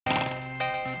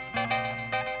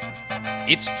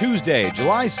It's Tuesday,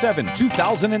 July 7,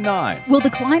 2009. Will the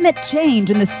climate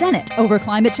change in the Senate over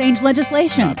climate change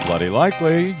legislation? Not bloody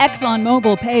likely.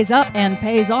 ExxonMobil pays up and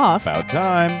pays off. About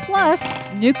time. Plus,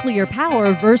 nuclear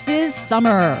power versus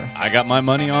summer. I got my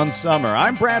money on summer.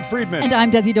 I'm Brad Friedman. And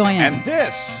I'm Desi Doyen. And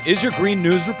this is your Green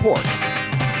News Report.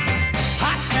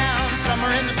 Hot town, summer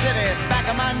in the city, back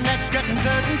of my neck getting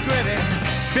dirt and gritty.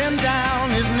 Been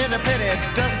down, isn't it a pity?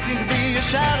 Doesn't seem to be a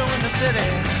shadow in the city.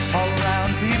 All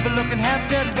around, people looking half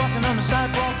dead, walking on the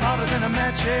sidewalk hotter than a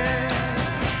match head.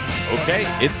 Okay,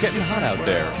 it's getting hot out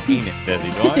there, ain't it,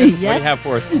 Desi Doyen? Yes. What do you have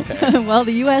for us today? Well,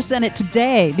 the U.S. Senate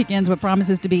today begins what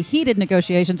promises to be heated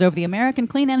negotiations over the American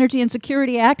Clean Energy and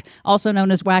Security Act, also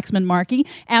known as Waxman-Markey,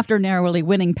 after narrowly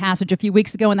winning passage a few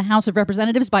weeks ago in the House of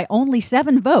Representatives by only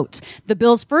 7 votes. The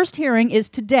bill's first hearing is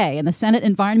today in the Senate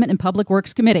Environment and Public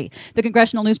Works Committee. The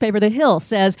congressional newspaper The Hill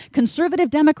says conservative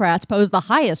Democrats pose the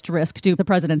highest risk to the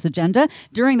president's agenda.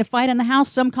 During the fight in the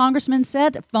House, some congressmen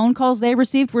said phone calls they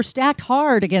received were stacked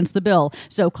hard against the bill.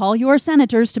 So call your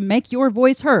senators to make your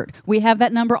voice heard. We have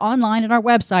that number online at our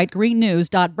website,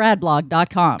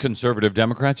 greennews.bradblog.com. Conservative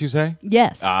Democrats, you say?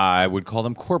 Yes. I would call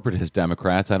them corporatist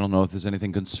Democrats. I don't know if there's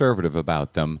anything conservative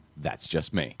about them. That's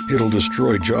just me. It'll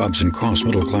destroy jobs and cost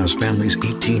middle-class families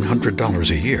 $1,800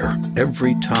 a year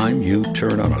every time you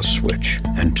turn on a switch.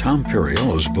 And Tom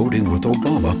Perriello is voting with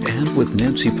Obama and with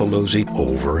Nancy Pelosi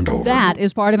over and over. That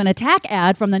is part of an attack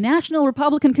ad from the National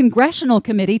Republican Congressional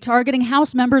Committee targeting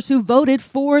House members who voted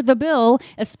for the bill,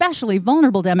 especially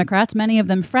vulnerable Democrats, many of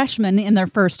them freshmen in their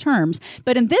first terms.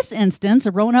 But in this instance,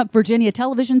 a Roanoke, Virginia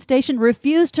television station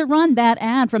refused to run that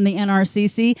ad from the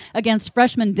NRCC against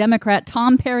freshman Democrat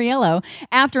Tom Perriello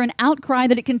after an outcry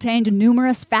that it contained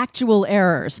numerous factual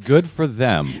errors. Good for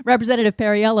them. Representative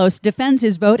Perriello defends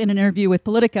his vote in an interview with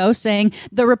Politico, saying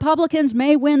the Republicans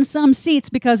may win some seats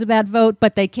because of that vote,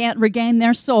 but they can't regain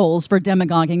their souls for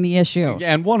demagoguing the issue.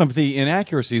 And one of the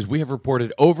inaccuracies we have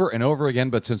reported over and over again,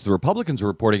 but since the Republicans are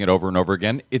reporting it over and over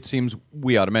again, it seems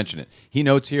we ought to mention it. He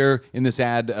notes here in this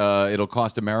ad, it'll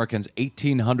cost Americans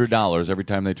 $1,800 every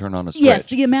time they turn on a switch. Yes,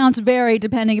 the amounts vary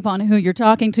depending upon who you're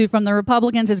talking to. From the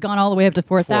Republicans, has gone all the way up to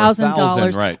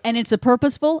 $4,000. Right. And it's a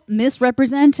purposeful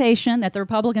misrepresentation that the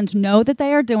Republicans know that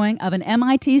they are doing of an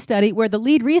MIT study where the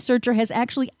lead researcher has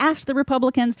actually asked the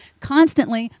Republicans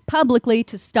constantly, publicly,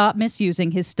 to stop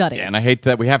misusing his study. Yeah, and I hate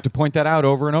that we have to point that out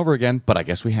over and over again, but I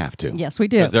guess we have to. Yes, we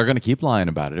do. Because they're going to keep lying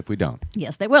about it if we don't.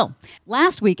 Yes, they will.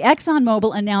 Last week,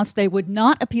 ExxonMobil announced they would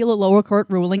not appeal a lower court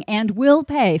ruling and will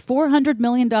pay $400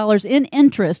 million in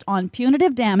interest on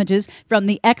punitive damages from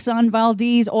the Exxon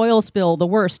Valdez oil spill, the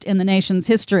worst in the nation's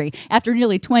history, after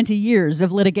nearly 20 years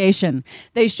of litigation.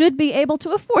 They should be able to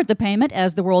afford the payment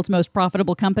as the world's most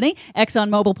profitable company.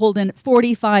 ExxonMobil pulled in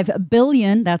 $45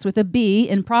 billion, that's with a B,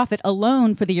 in profit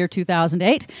alone for the year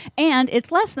 2008, and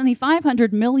it's less than the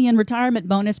 $500 million retirement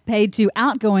bonus paid to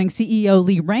outgoing CEO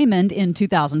Lee Raymond in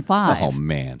 2005. Oh,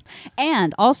 man.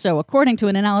 And also, according to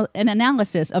an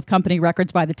analysis of company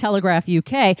records by the Telegraph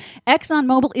UK,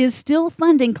 ExxonMobil is still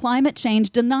funding climate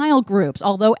change denial groups,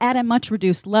 although at a much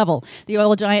reduced level. The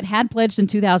oil giant had pledged in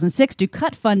 2006 to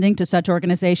cut funding to such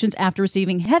organizations after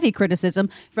receiving heavy criticism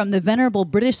from the venerable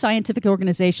British scientific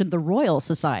organization, the Royal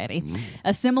Society.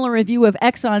 A similar review of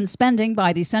Exxon's spending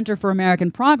by the Center for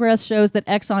American Progress shows that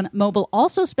ExxonMobil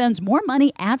also spends more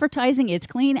money advertising its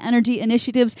clean energy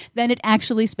initiatives than it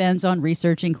actually spends on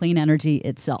researching clean energy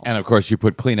itself. And of course, you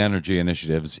put clean energy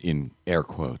initiatives in air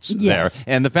quotes Yes.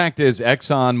 there. And the fact is,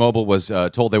 ExxonMobil was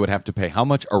told they would have to pay how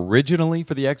much originally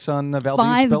for the Exxon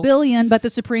Valdez spill? $5 billion, but the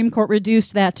Supreme Court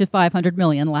reduced that to $500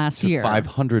 million last year.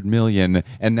 $500 million,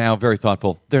 and now, very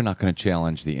thoughtful, they're not going to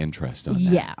challenge the interest on that.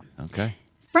 Yeah. Okay.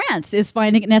 France is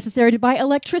finding it necessary to buy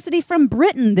electricity from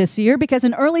Britain this year because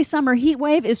an early summer heat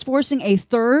wave is forcing a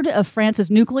third of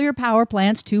France's nuclear power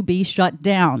plants to be shut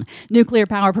down. Nuclear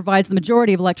power provides the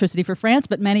majority of electricity for France,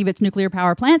 but many of its nuclear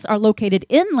power plants are located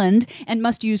inland and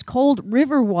must use cold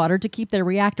river water to keep their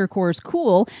reactor cores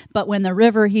cool. But when the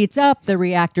river heats up, the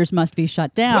reactors must be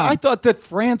shut down. Well, I thought that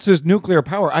France's nuclear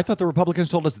power, I thought the Republicans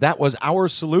told us that was our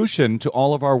solution to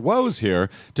all of our woes here,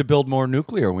 to build more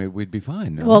nuclear. We'd be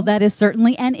fine. No? Well, that is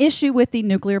certainly an issue with the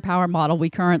nuclear power model we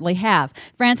currently have.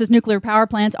 France's nuclear power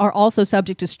plants are also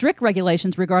subject to strict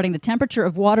regulations regarding the temperature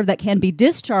of water that can be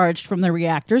discharged from the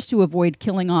reactors to avoid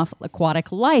killing off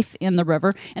aquatic life in the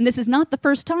river. And this is not the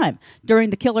first time.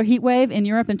 During the killer heat wave in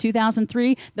Europe in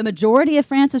 2003, the majority of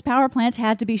France's power plants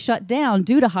had to be shut down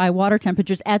due to high water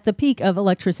temperatures at the peak of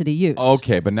electricity use.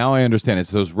 Okay, but now I understand. It's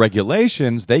those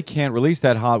regulations. They can't release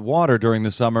that hot water during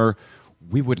the summer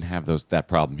we wouldn't have that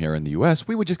problem here in the U.S.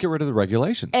 We would just get rid of the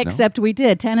regulations. Except we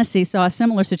did. Tennessee saw a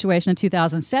similar situation in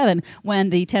 2007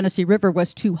 when the Tennessee River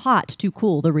was too hot to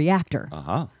cool the reactor.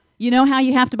 Uh-huh. You know how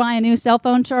you have to buy a new cell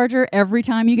phone charger every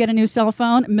time you get a new cell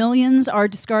phone? Millions are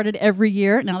discarded every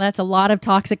year. Now, that's a lot of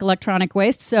toxic electronic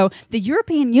waste. So the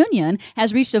European Union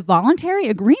has reached a voluntary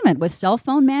agreement with cell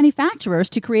phone manufacturers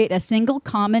to create a single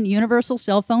common universal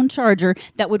cell phone charger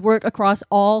that would work across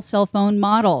all cell phone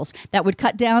models that would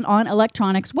cut down on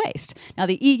electronics waste. Now,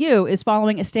 the EU is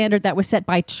following a standard that was set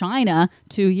by China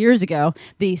 2 years ago.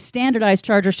 The standardized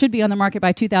charger should be on the market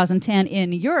by 2010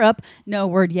 in Europe. No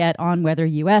word yet on whether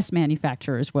U.S.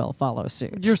 manufacturers will follow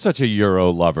suit. You're such a Euro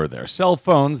lover. Their cell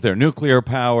phones, their nuclear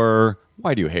power.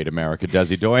 Why do you hate America,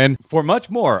 Desi Doyen? For much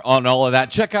more on all of that,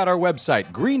 check out our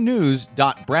website,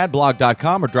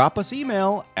 greennews.bradblog.com, or drop us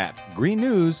email at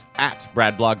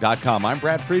greennews@bradblog.com. I'm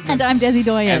Brad Friedman. And I'm Desi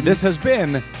Doyen. And this has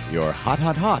been your Hot,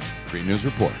 Hot, Hot Green News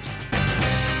Report.